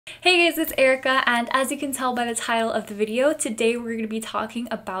Hey guys, it's Erica, and as you can tell by the title of the video, today we're going to be talking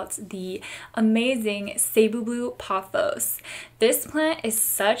about the amazing Cebu Blue Pothos. This plant is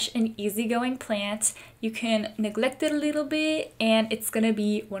such an easygoing plant. You can neglect it a little bit and it's going to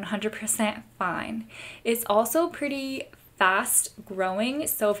be 100% fine. It's also pretty fast growing,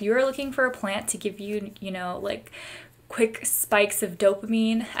 so if you're looking for a plant to give you, like quick spikes of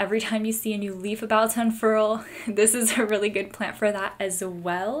dopamine every time you see a new leaf about to unfurl, this is a really good plant for that as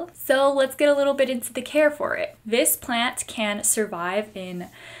well. So let's get a little bit into the care for it. This plant can survive in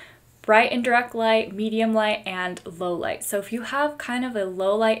bright and direct light, medium light, and low light. So if you have kind of a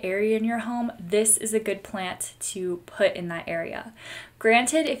low light area in your home, this is a good plant to put in that area.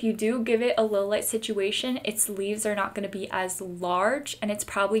 Granted, if you do give it a low light situation, its leaves are not going to be as large and it's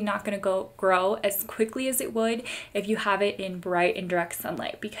probably not going to grow as quickly as it would if you have it in bright and direct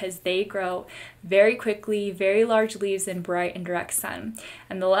sunlight, because they grow very quickly, very large leaves in bright and direct sun.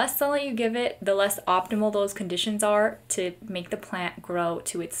 And the less sunlight you give it, the less optimal those conditions are to make the plant grow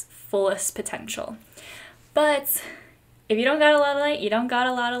to its fullest potential. But if you don't got a lot of light, you don't got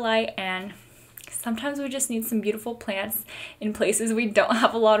a lot of light, and sometimes we just need some beautiful plants in places we don't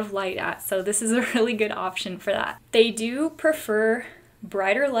have a lot of light at, so this is a really good option for that. They do prefer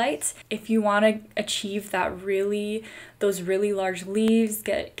brighter light if you want to achieve those really large leaves,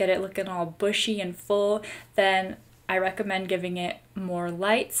 get it looking all bushy and full, then I recommend giving it more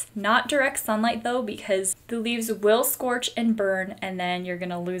light. Not direct sunlight though, because the leaves will scorch and burn and then you're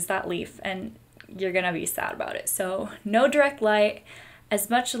gonna lose that leaf and you're gonna be sad about it. So no direct light. As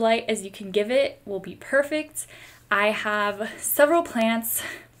much light as you can give it will be perfect. I have several plants.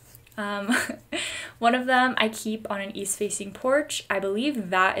 One of them I keep on an east-facing porch. I believe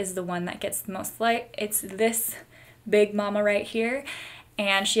that is the one that gets the most light. It's this big mama right here,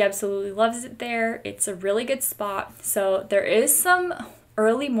 and she absolutely loves it there. It's a really good spot. So there is some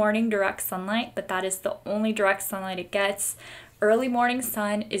early morning direct sunlight, but that is the only direct sunlight it gets. Early morning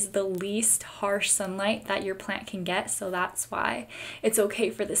sun is the least harsh sunlight that your plant can get, so that's why it's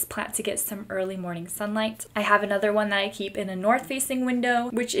okay for this plant to get some early morning sunlight. I have another one that I keep in a north-facing window,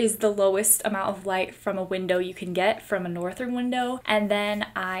 which is the lowest amount of light from a window you can get from a northern window. And then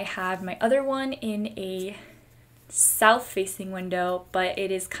I have my other one in a south-facing window, but it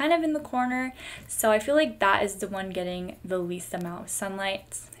is kind of in the corner, so I feel like that is the one getting the least amount of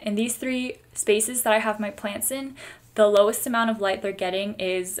sunlight. In these three spaces that I have my plants in, the lowest amount of light they're getting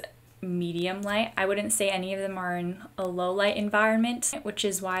is medium light. I wouldn't say any of them are in a low light environment, which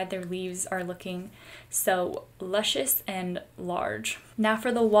is why their leaves are looking so luscious and large. Now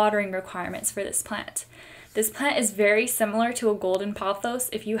for the watering requirements for this plant. This plant is very similar to a golden pothos.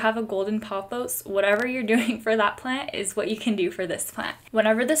 If you have a golden pothos, whatever you're doing for that plant is what you can do for this plant.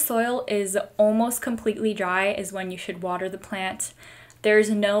 Whenever the soil is almost completely dry is when you should water the plant.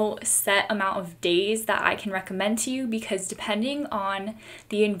 There's no set amount of days that I can recommend to you, because depending on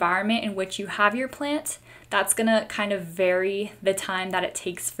the environment in which you have your plant, that's gonna kind of vary the time that it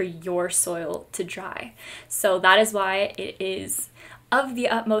takes for your soil to dry. So that is why it is of the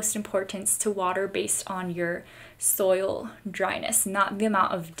utmost importance to water based on your soil dryness, not the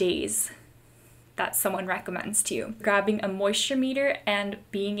amount of days that someone recommends to you. Grabbing a moisture meter and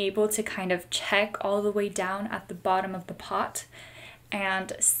being able to kind of check all the way down at the bottom of the pot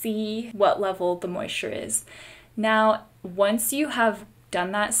and see what level the moisture is. Now, once you have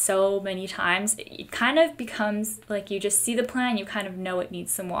done that so many times, it kind of becomes like you just see the plant, you kind of know it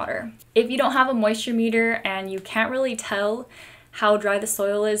needs some water. If you don't have a moisture meter and you can't really tell how dry the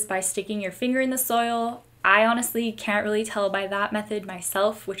soil is by sticking your finger in the soil, I honestly can't really tell by that method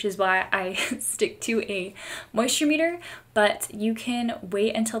myself, which is why I stick to a moisture meter, but you can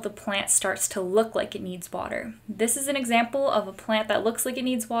wait until the plant starts to look like it needs water. This is an example of a plant that looks like it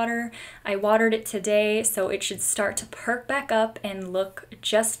needs water. I watered it today, so it should start to perk back up and look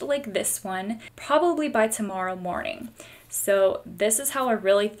just like this one, probably by tomorrow morning. So this is how a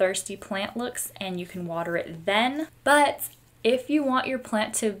really thirsty plant looks, and you can water it then. But if you want your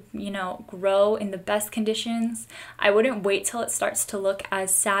plant to, grow in the best conditions, I wouldn't wait till it starts to look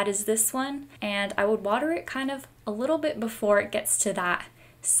as sad as this one, and I would water it kind of a little bit before it gets to that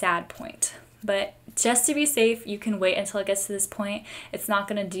sad point. But just to be safe, you can wait until it gets to this point. It's not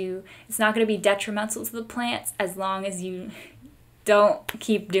gonna be detrimental to the plants as long as you don't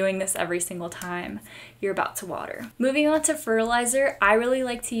keep doing this every single time you're about to water. Moving on to fertilizer, I really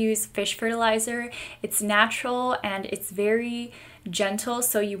like to use fish fertilizer. It's natural and it's very gentle,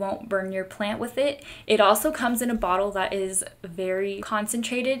 so you won't burn your plant with it. It also comes in a bottle that is very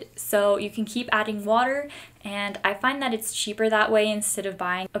concentrated, so you can keep adding water, and I find that it's cheaper that way instead of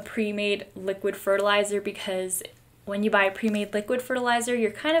buying a pre-made liquid fertilizer, because when you buy a pre-made liquid fertilizer, you're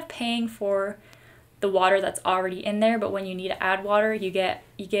kind of paying for the water that's already in there, but when you need to add water, you get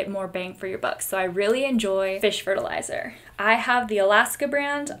more bang for your buck. So I really enjoy fish fertilizer. I have the Alaska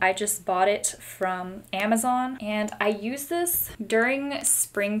brand. I just bought it from Amazon, and I use this during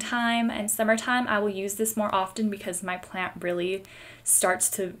springtime and summertime. I will use this more often because my plant really starts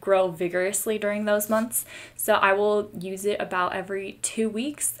to grow vigorously during those months. So I will use it about every 2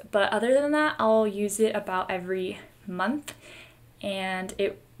 weeks, but other than that, I'll use it about every month, and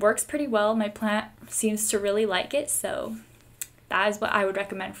it works pretty well. My plant seems to really like it, so that is what I would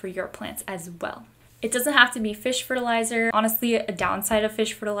recommend for your plants as well. It doesn't have to be fish fertilizer. Honestly, a downside of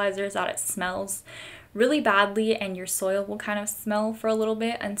fish fertilizer is that it smells really badly, and your soil will kind of smell for a little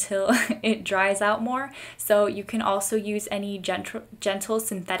bit until it dries out more. So you can also use any gentle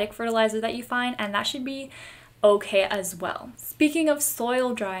synthetic fertilizer that you find, and that should be okay as well. Speaking of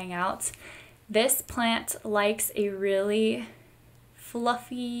soil drying out, this plant likes a really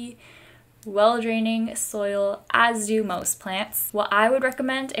fluffy, well-draining soil, as do most plants. What I would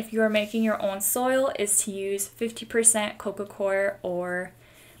recommend if you are making your own soil is to use 50% coco coir or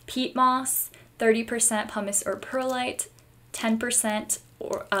peat moss, 30% pumice or perlite, 10%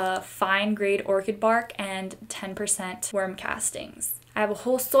 fine grade orchid bark, and 10% worm castings. I have a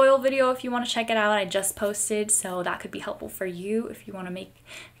whole soil video if you want to check it out. I just posted, so that could be helpful for you if you want to make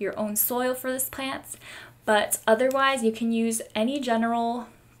your own soil for this plant. But otherwise, you can use any general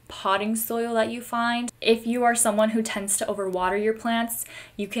potting soil that you find. If you are someone who tends to overwater your plants,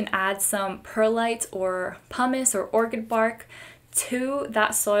 you can add some perlite or pumice or orchid bark to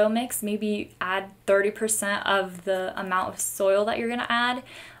that soil mix. Maybe add 30% of the amount of soil that you're going to add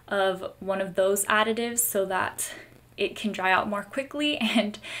of one of those additives so that it can dry out more quickly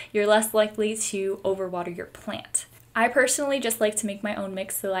and you're less likely to overwater your plant. I personally just like to make my own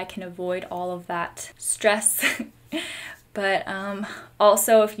mix so I can avoid all of that stress. But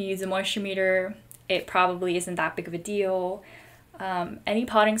also, if you use a moisture meter, it probably isn't that big of a deal. Any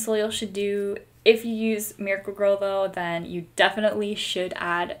potting soil should do. If you use Miracle-Gro though, then you definitely should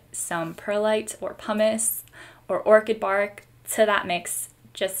add some perlite or pumice or orchid bark to that mix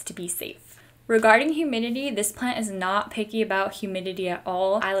just to be safe. Regarding humidity, this plant is not picky about humidity at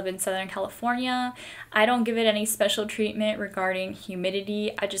all. I live in Southern California. I don't give it any special treatment regarding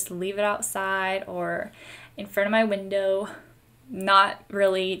humidity. I just leave it outside or in front of my window, not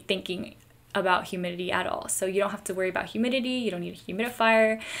really thinking about humidity at all. So you don't have to worry about humidity. You don't need a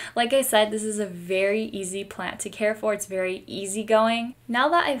humidifier. Like I said, this is a very easy plant to care for. It's very easygoing. Now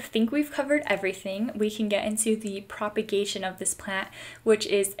that I think we've covered everything, we can get into the propagation of this plant, which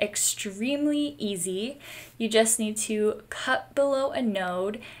is extremely easy. You just need to cut below a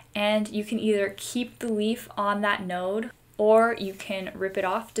node, and you can either keep the leaf on that node or you can rip it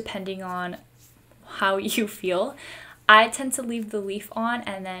off depending on how you feel. I tend to leave the leaf on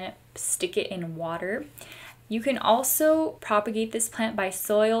and then stick it in water. You can also propagate this plant by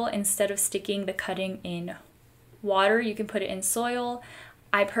soil instead of sticking the cutting in water. You can put it in soil.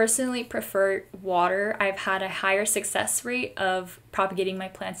 I personally prefer water. I've had a higher success rate of propagating my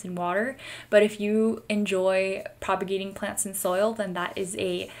plants in water, but if you enjoy propagating plants in soil, then that is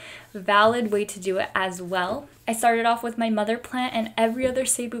a valid way to do it as well. I started off with my mother plant, and every other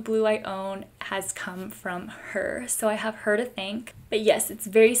Cebu Blue I own has come from her, so I have her to thank. But yes, it's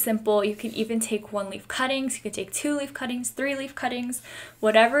very simple. You can even take 1-leaf cuttings, you can take 2-leaf cuttings, 3-leaf cuttings,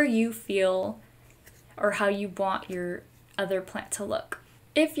 whatever you feel or how you want your other plant to look.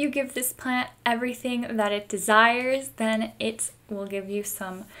 If you give this plant everything that it desires, then it will give you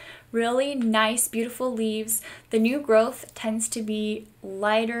some really nice, beautiful leaves. The new growth tends to be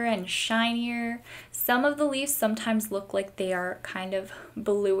lighter and shinier. Some of the leaves sometimes look like they are kind of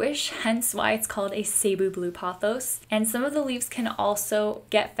bluish, hence why it's called a Cebu Blue Pothos. And some of the leaves can also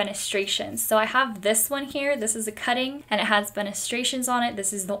get fenestrations. So I have this one here. This is a cutting and it has fenestrations on it.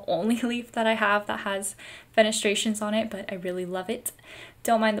 This is the only leaf that I have that has fenestrations on it, but I really love it.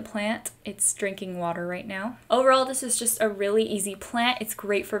 Don't mind the plant, it's drinking water right now. Overall, this is just a really easy plant. It's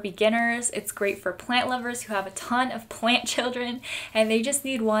great for beginners, it's great for plant lovers who have a ton of plant children and they just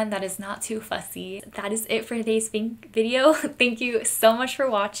need one that is not too fussy. That is it for today's video. Thank you so much for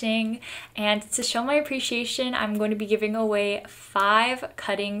watching, and to show my appreciation, I'm going to be giving away 5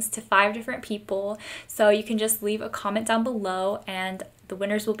 cuttings to 5 different people. So you can just leave a comment down below and the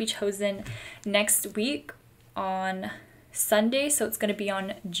winners will be chosen next week on Sunday, so it's going to be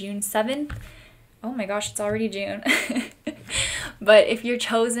on June 7th. Oh my gosh, it's already June. But if you're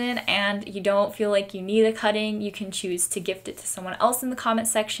chosen and you don't feel like you need a cutting, you can choose to gift it to someone else in the comment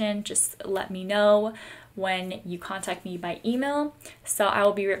section. Just let me know when you contact me by email. So I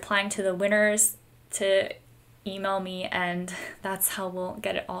will be replying to the winners to email me and that's how we'll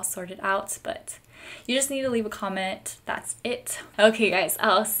get it all sorted out. But you just need to leave a comment. That's it. Okay guys,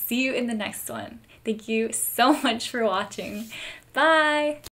 I'll see you in the next one. Thank you so much for watching. Bye!